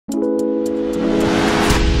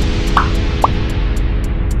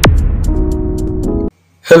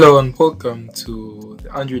Hello and welcome to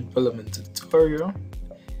the Android development tutorial,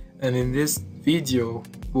 and in this video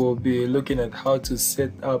we'll be looking at how to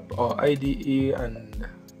set up our IDE and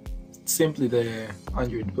simply the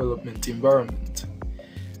Android development environment.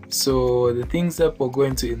 So the things that we're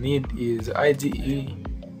going to need is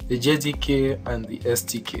IDE, the JDK and the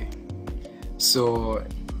SDK. So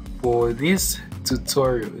for these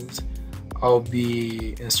tutorials I'll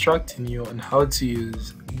be instructing you on how to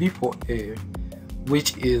use B4A,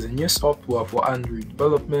 which is a new software for Android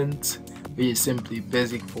development, which is simply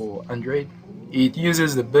basic for Android. It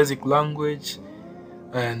uses the basic language,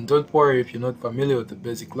 and don't worry if you're not familiar with the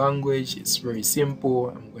basic language, it's very simple.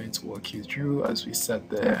 I'm going to walk you through as we start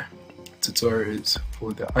the tutorials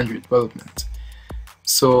for the Android development.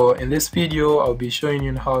 So in this video I'll be showing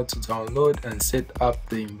you how to download and set up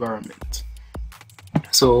the environment.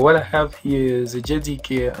 So what I have here is the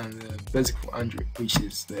JDK and the basic for Android, which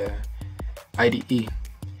is the IDE.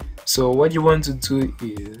 So what you want to do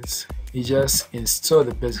is you just install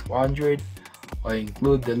the basic for Android, or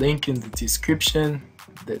include the link in the description.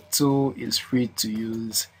 The tool is free to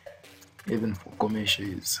use even for commercial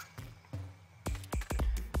use.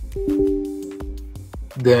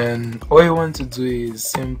 Then all you want to do is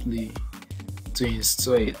simply to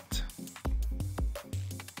install it.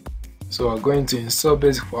 So we're going to install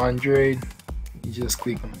basic for Android. You just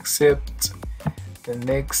click on accept, then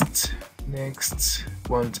next,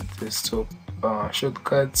 want to desktop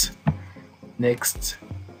shortcut, next,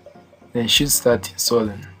 then should start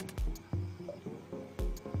installing.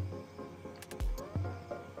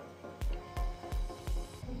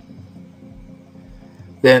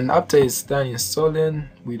 Then after it's done installing,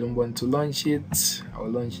 we don't want to launch it, I'll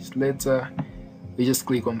launch it later. We just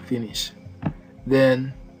click on finish.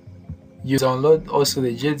 Then you download also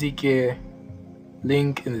the JDK,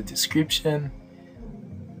 link in the description.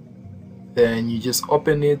 Then you just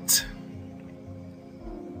open it.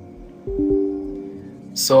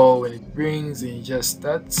 So when it brings, then you just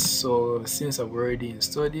start. So since I've already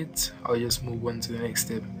installed it, I'll just move on to the next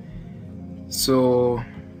step. So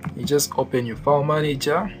you just open your file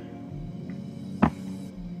manager.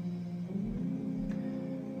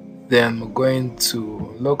 Then we're going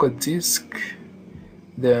to local disk.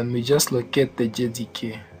 Then we just locate the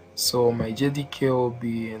JDK. So my JDK will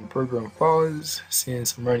be in program files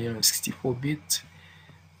since I'm running on 64-bit.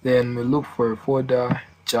 Then we look for a folder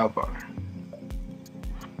Java.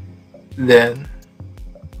 Then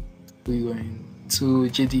we go into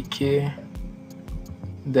JDK,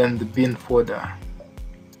 then the bin folder.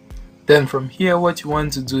 Then from here what you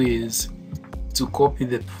want to do is to copy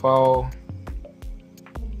the file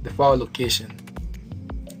location.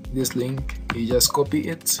 This link, you just copy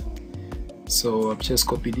it. So I've just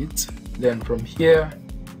copied it. Then from here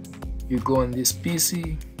you go on this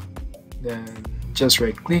PC, then just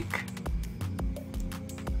right click.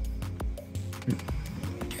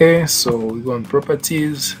 Okay, so we go on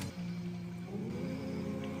properties.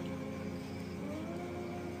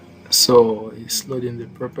 So it's loading the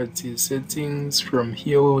properties settings. From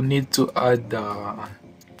here we'll need to add the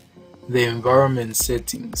environment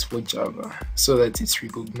settings for Java so that it's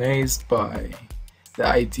recognized by the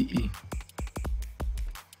IDE.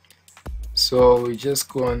 So we just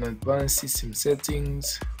go on advanced system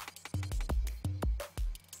settings.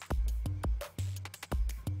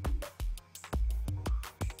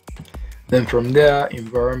 Then from there,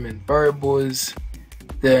 environment variables.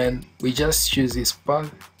 Then we just choose this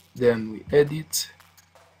path. Then we edit.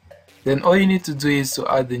 Then all you need to do is to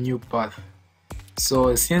add the new path.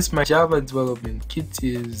 So since my Java development kit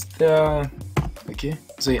is there, okay,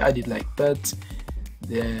 so you add it like that.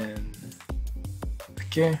 Then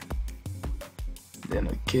okay. Then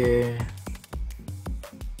okay,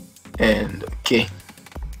 and okay,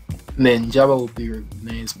 then Java will be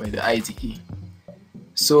recognized by the IDE.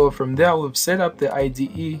 So from there we've set up the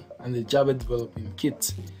IDE and the Java development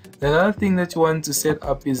kit. The another thing that you want to set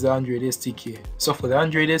up is the Android SDK. So for the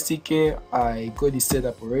Android SDK, I got it set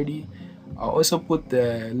up already. I'll also put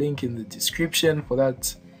the link in the description for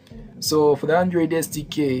that. So for the Android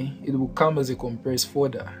SDK, it will come as a compressed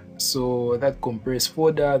folder. So that compressed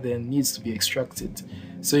folder then needs to be extracted.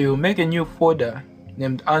 So you'll make a new folder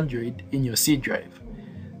named Android in your C drive.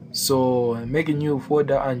 So make a new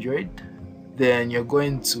folder Android, then you're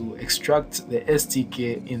going to extract the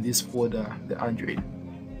SDK in this folder, the Android,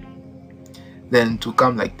 then to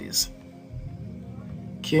come like this.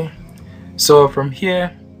 Okay, so from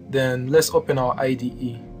here then let's open our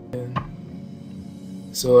IDE.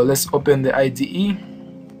 So let's open the IDE.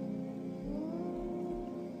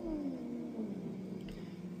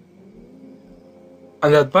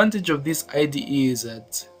 And the advantage of this IDE is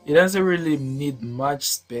that It doesn't really need much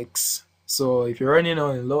specs, so if you're running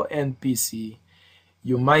on a low-end PC,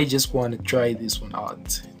 you might just want to try this one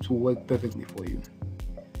out. It will work perfectly for you.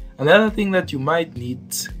 Another thing that you might need,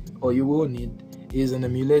 or you will need, is an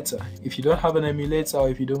emulator. If you don't have an emulator, or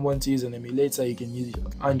if you don't want to use an emulator, you can use your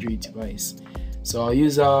Android device. So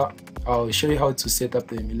I'll show you how to set up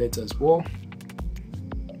the emulator as well.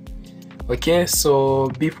 Okay, so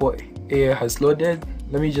B4A has loaded.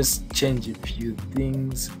 Let me just change a few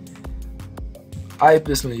things. I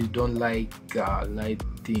personally don't like light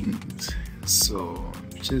things, so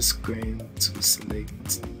I'm just going to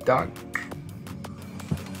select dark.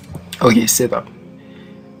 Okay, setup.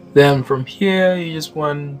 Then from here you just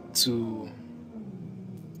want to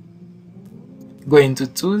go into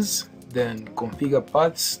tools, then configure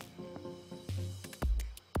paths.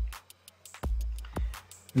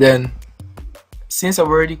 Then since I've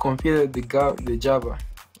already configured the Java,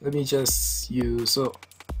 let me just use, so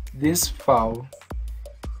this file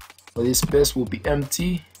or this space will be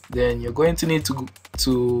empty. Then you're going to need to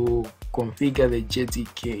configure the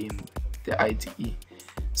JDK in the IDE.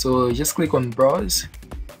 So just click on browse,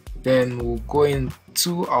 then we'll go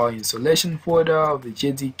into our installation folder of the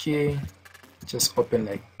JDK. Just open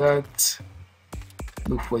like that,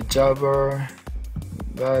 look for Java,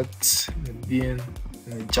 that, the bin,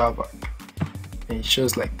 and the Java, and it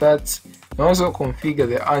shows like that. And also configure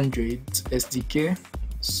the Android SDK.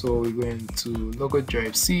 So we're going to logo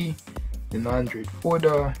drive C, then Android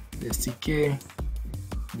folder, the SDK,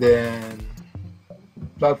 then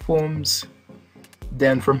platforms.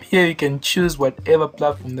 Then from here you can choose whatever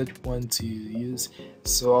platform that you want to use.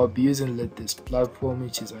 So I'll be using latest platform,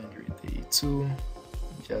 which is Android 32.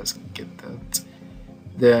 Just get that.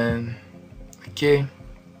 Then okay.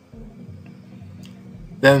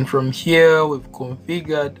 Then from here we've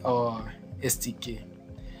configured our SDK.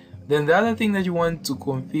 Then the other thing that you want to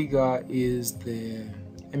configure is the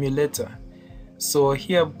emulator. So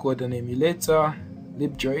here I've got an emulator,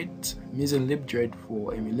 libdroid. I'm using libdroid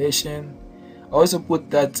for emulation. I also put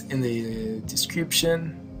that in the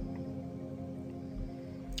description.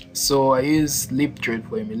 So I use libdroid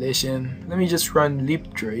for emulation. Let me just run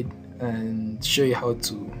libdroid and show you how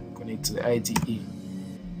to connect to the IDE.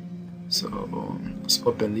 So let's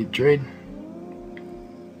open libdroid.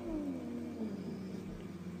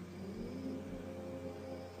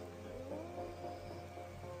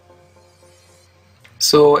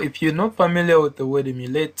 So if you're not familiar with the word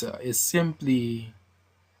emulator, it's simply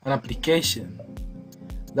an application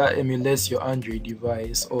that emulates your Android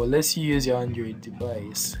device, or lets you use your Android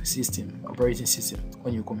device operating system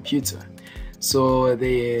on your computer. So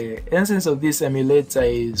the essence of this emulator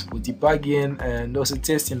is for debugging and also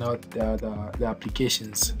testing out the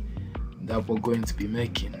applications that we're going to be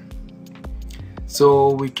making.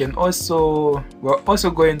 So we're also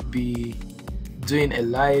going to be doing a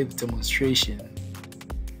live demonstration,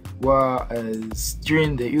 whereas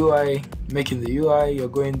during the UI, making the UI, you're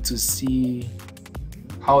going to see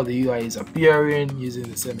how the UI is appearing using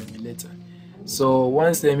the same emulator. So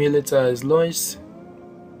once the emulator is launched,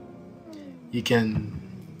 you can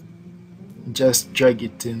just drag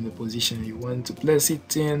it in the position you want to place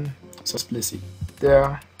it in. So let's place it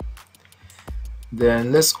there.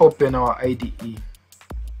 Then let's open our IDE.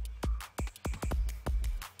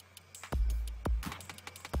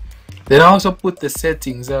 Then I also put the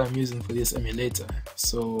settings that I'm using for this emulator,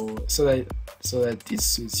 so that it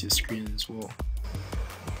suits your screen as well.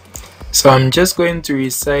 So I'm just going to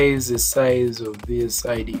resize the size of this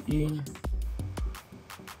IDE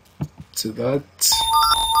to that.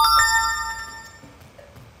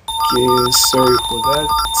 Okay, sorry for that.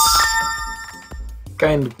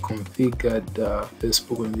 Kind of configured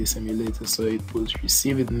Facebook on this emulator so it was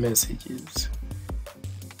receiving messages.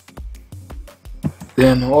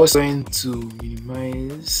 Then I'm also going to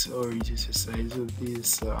minimize or reduce the size of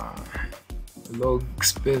this log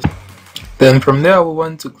space. Then from there we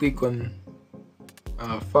want to click on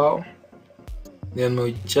file. Then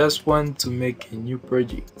we just want to make a new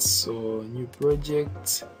project. So new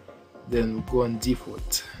project, then we'll go on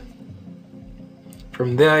default.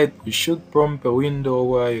 From there it should prompt a window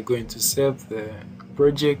where you're going to save the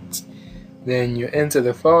project. Then you enter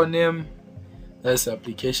the file name, that's the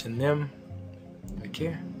application name.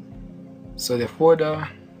 Okay, so the folder,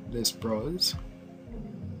 let's browse.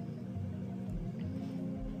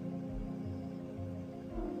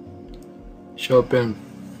 Show open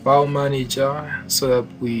file manager so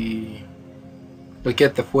that we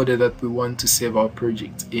locate the folder that we want to save our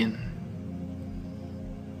project in.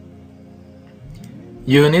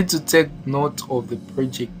 You need to take note of the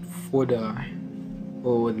project folder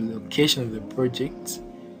or the location of the project.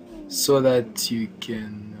 so that you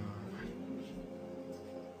can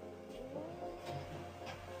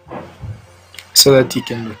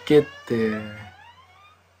locate the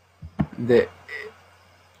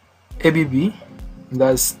ABB,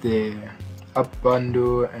 that's the app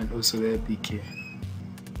bundle, and also the APK.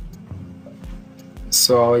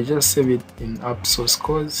 So I'll just save it in app source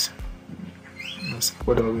codes. That's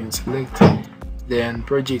what I'm going to select. Then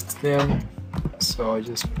project name, so I'll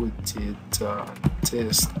just put it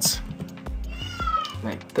test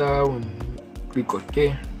like that. When click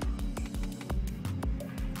OK,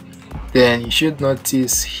 then you should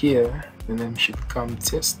notice here the name should come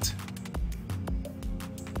test,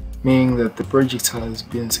 meaning that the project has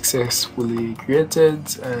been successfully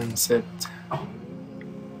created and set.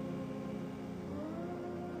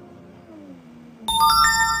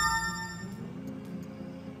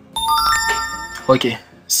 Okay,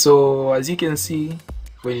 so as you can see,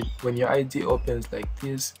 when your ID opens like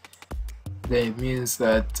this, then it means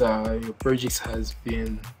that your project has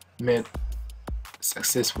been made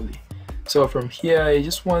successfully. So from here, I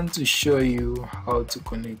just want to show you how to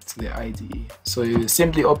connect to the IDE. So you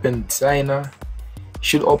simply open Designer, you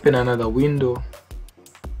should open another window.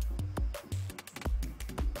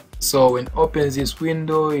 So when it opens this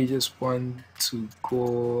window, you just want to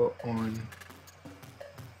go on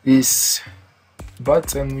this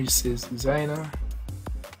button which says Designer.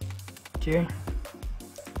 Okay,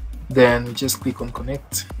 then we just click on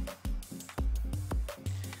Connect.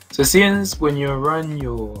 So since when you run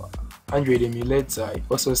your Android emulator, it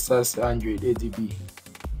also starts Android ADB,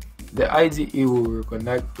 the IDE will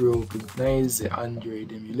recognize the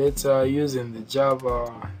Android emulator using the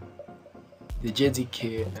Java, the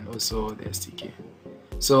JDK, and also the SDK.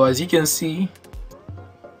 So as you can see,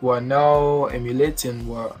 we're now emulating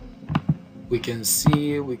what we can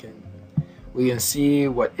see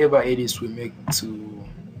whatever edits we make to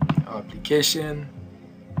our application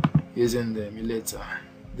using the emulator.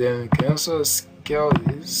 Then we can also scale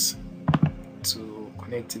this to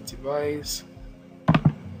connected device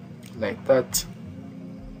like that.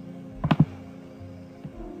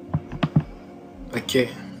 Okay,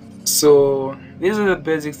 so these are the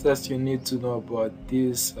basics that you need to know about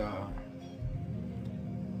this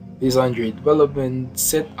Android development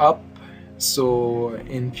setup. So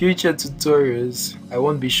in future tutorials, I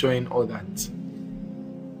won't be showing all that.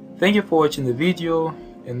 Thank you for watching the video,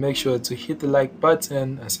 and make sure to hit the like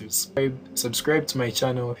button and subscribe to my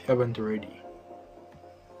channel if you haven't already.